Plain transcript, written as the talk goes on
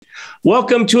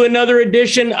Welcome to another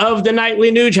edition of the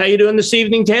Nightly Nuge. How you doing this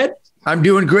evening, Ted? I'm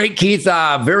doing great, Keith.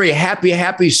 Very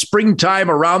happy springtime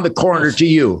around the corner to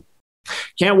you.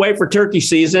 Can't wait for turkey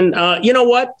season. You know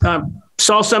what?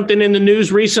 Saw something in the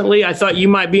news recently I thought you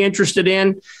might be interested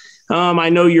in. I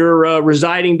know you're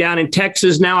residing down in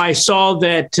Texas now. I saw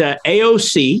that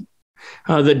AOC,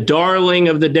 the darling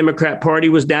of the Democrat Party,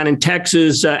 was down in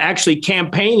Texas actually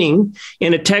campaigning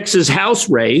in a Texas House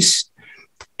race.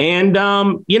 And,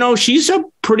 she's a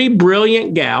pretty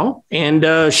brilliant gal.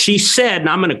 And she said, and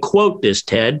I'm going to quote this,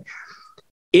 Ted,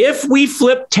 "If we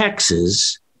flip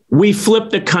Texas, we flip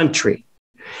the country.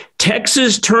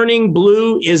 Texas turning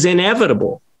blue is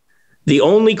inevitable. The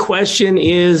only question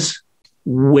is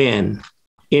when,"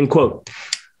 end quote.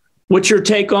 What's your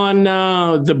take on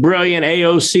the brilliant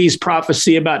AOC's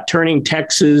prophecy about turning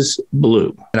Texas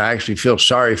blue? And I actually feel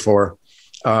sorry for her.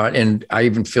 And I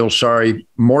even feel sorry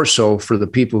more so for the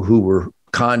people who were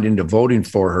conned into voting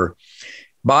for her.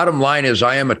 Bottom line is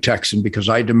I am a Texan because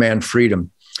I demand freedom.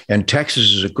 And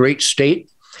Texas is a great state,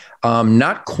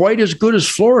 not quite as good as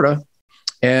Florida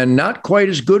and not quite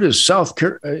as good as South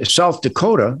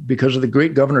Dakota because of the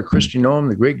great Governor Kristi Noem,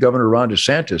 the great Governor Ron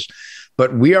DeSantis.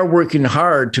 But we are working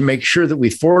hard to make sure that we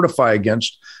fortify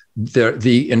against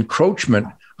the encroachment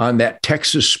on that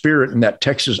Texas spirit and that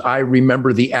Texas, I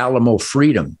remember the Alamo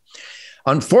freedom.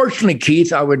 Unfortunately,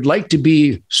 Keith, I would like to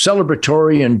be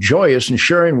celebratory and joyous in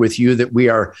sharing with you that we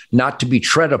are not to be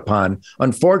tread upon.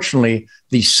 Unfortunately,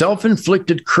 the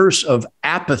self-inflicted curse of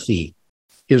apathy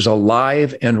is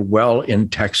alive and well in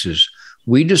Texas.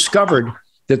 We discovered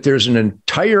that there's an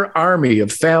entire army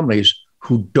of families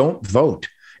who don't vote.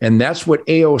 And that's what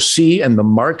AOC and the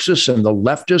Marxists and the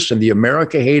leftists and the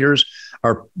America haters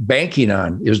are banking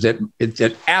on, is that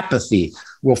apathy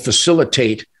will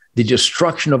facilitate the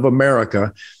destruction of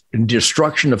America and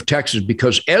destruction of Texas.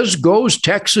 Because as goes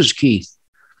Texas, Keith,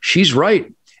 she's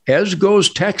right. As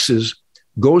goes Texas,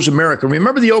 goes America.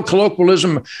 Remember the old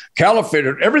colloquialism,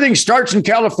 California, everything starts in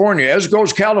California. As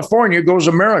goes California, goes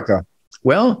America.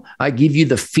 Well, I give you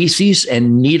the feces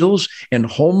and needles and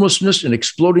homelessness and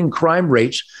exploding crime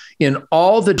rates in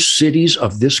all the cities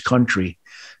of this country.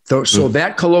 So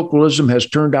that colloquialism has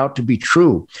turned out to be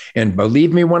true. And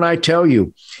believe me when I tell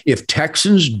you, if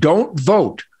Texans don't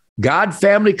vote, God,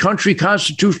 family, country,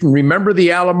 Constitution, remember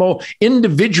the Alamo,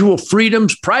 individual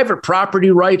freedoms, private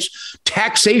property rights,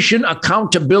 taxation,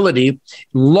 accountability,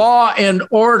 law and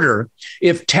order,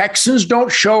 if Texans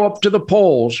don't show up to the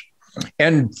polls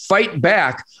and fight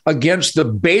back against the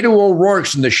Beto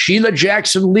O'Rourke's and the Sheila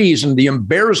Jackson Lees and the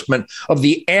embarrassment of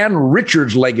the Ann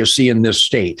Richards legacy in this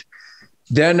state,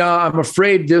 then I'm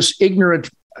afraid this ignorant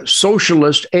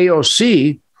socialist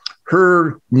AOC,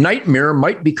 her nightmare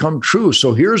might become true.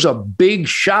 So here's a big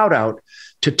shout out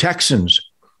to Texans.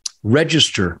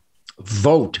 Register,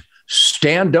 vote,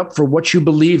 stand up for what you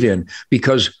believe in,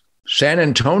 because San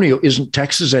Antonio isn't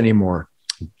Texas anymore.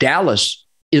 Dallas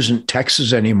isn't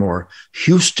Texas anymore.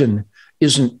 Houston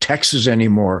isn't Texas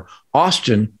anymore.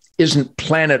 Austin isn't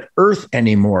planet Earth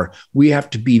anymore. We have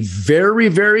to be very,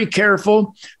 very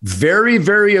careful, very,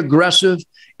 very aggressive,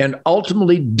 and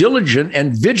ultimately diligent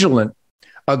and vigilant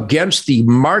against the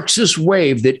Marxist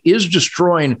wave that is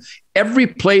destroying every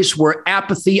place where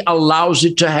apathy allows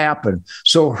it to happen.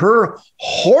 So her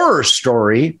horror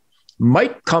story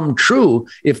might come true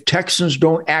if Texans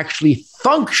don't actually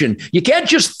function. You can't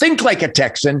just think like a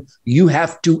Texan. You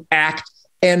have to act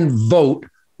and vote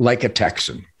like a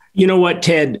Texan. You know what,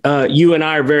 Ted, you and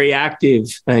I are very active,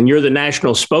 and you're the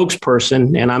national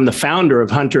spokesperson, and I'm the founder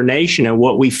of Hunter Nation. And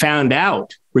what we found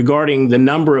out regarding the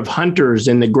number of hunters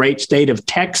in the great state of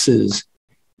Texas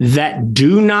that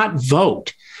do not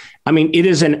vote, I mean, it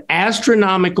is an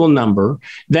astronomical number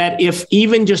that if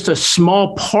even just a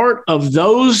small part of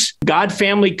those God,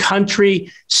 family,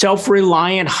 country,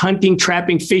 self-reliant, hunting,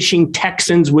 trapping, fishing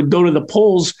Texans would go to the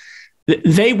polls,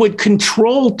 they would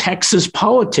control Texas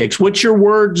politics. What's your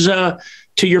words to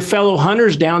your fellow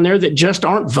hunters down there that just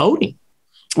aren't voting?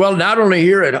 Well, not only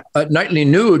here at Nightly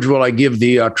Nuge will I give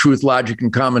the truth, logic,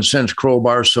 and common sense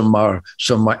crowbar some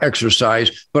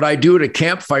exercise, but I do it at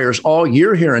campfires all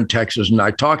year here in Texas. And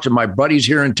I talk to my buddies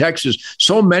here in Texas.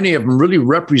 So many of them really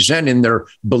represent in their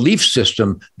belief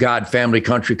system God, family,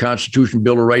 country, Constitution,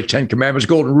 Bill of Rights, 10 Commandments,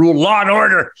 Golden Rule, law and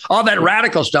order, all that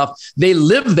radical stuff. They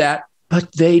live that, but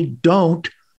they don't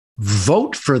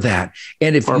vote for that.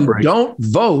 And if you don't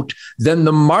vote, then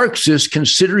the Marxists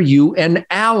consider you an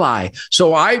ally.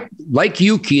 So I, like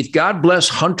you, Keith, God bless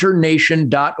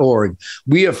hunternation.org.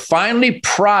 We have finally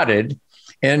prodded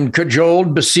and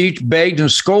cajoled, beseeched, begged, and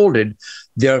scolded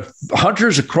the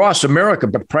hunters across America,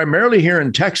 but primarily here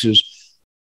in Texas,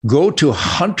 Go to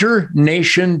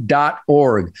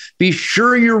hunternation.org. Be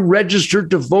sure you're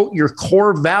registered to vote your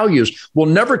core values. We'll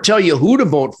never tell you who to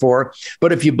vote for,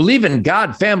 but if you believe in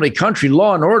God, family, country,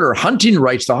 law and order, hunting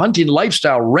rights, the hunting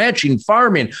lifestyle, ranching,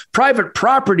 farming, private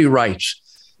property rights,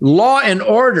 law and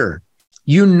order,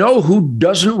 you know who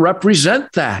doesn't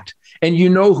represent that. And you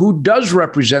know who does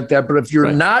represent that. But if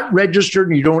you're not registered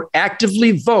and you don't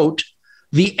actively vote,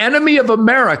 the enemy of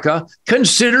America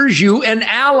considers you an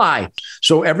ally.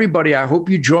 So everybody, I hope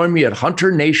you join me at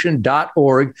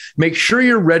hunternation.org. Make sure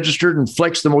you're registered and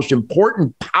flex the most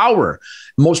important power,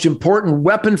 most important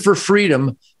weapon for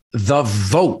freedom, the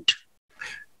vote.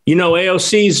 You know,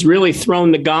 AOC's really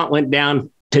thrown the gauntlet down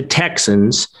to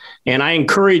Texans. And I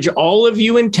encourage all of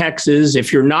you in Texas,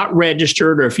 if you're not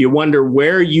registered or if you wonder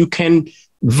where you can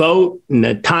vote and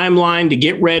the timeline to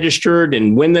get registered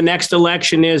and when the next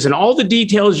election is and all the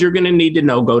details you're going to need to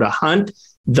know, go to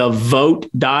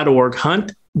huntthevote.org,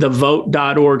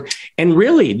 huntthevote.org. And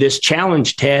really, this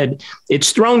challenge, Ted,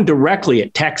 it's thrown directly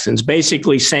at Texans,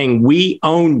 basically saying we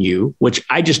own you, which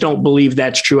I just don't believe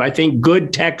that's true. I think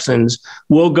good Texans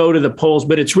will go to the polls,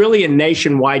 but it's really a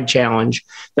nationwide challenge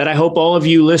that I hope all of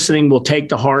you listening will take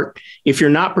to heart. If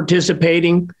you're not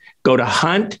participating, go to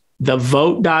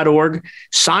huntthevote.org,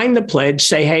 sign the pledge,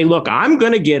 say, hey, look, I'm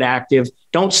going to get active.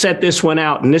 Don't set this one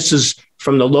out. And this is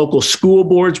from the local school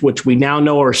boards, which we now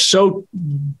know are so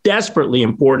desperately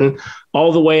important,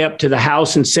 all the way up to the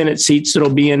House and Senate seats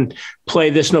that'll be in play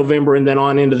this November and then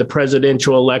on into the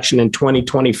presidential election in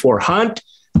 2024.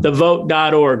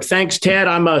 Huntthevote.org. Thanks, Ted.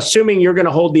 I'm assuming you're going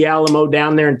to hold the Alamo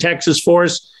down there in Texas for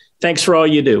us. Thanks for all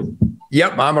you do.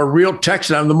 Yep, I'm a real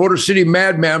Texan. I'm the Motor City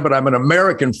madman, but I'm an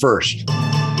American first.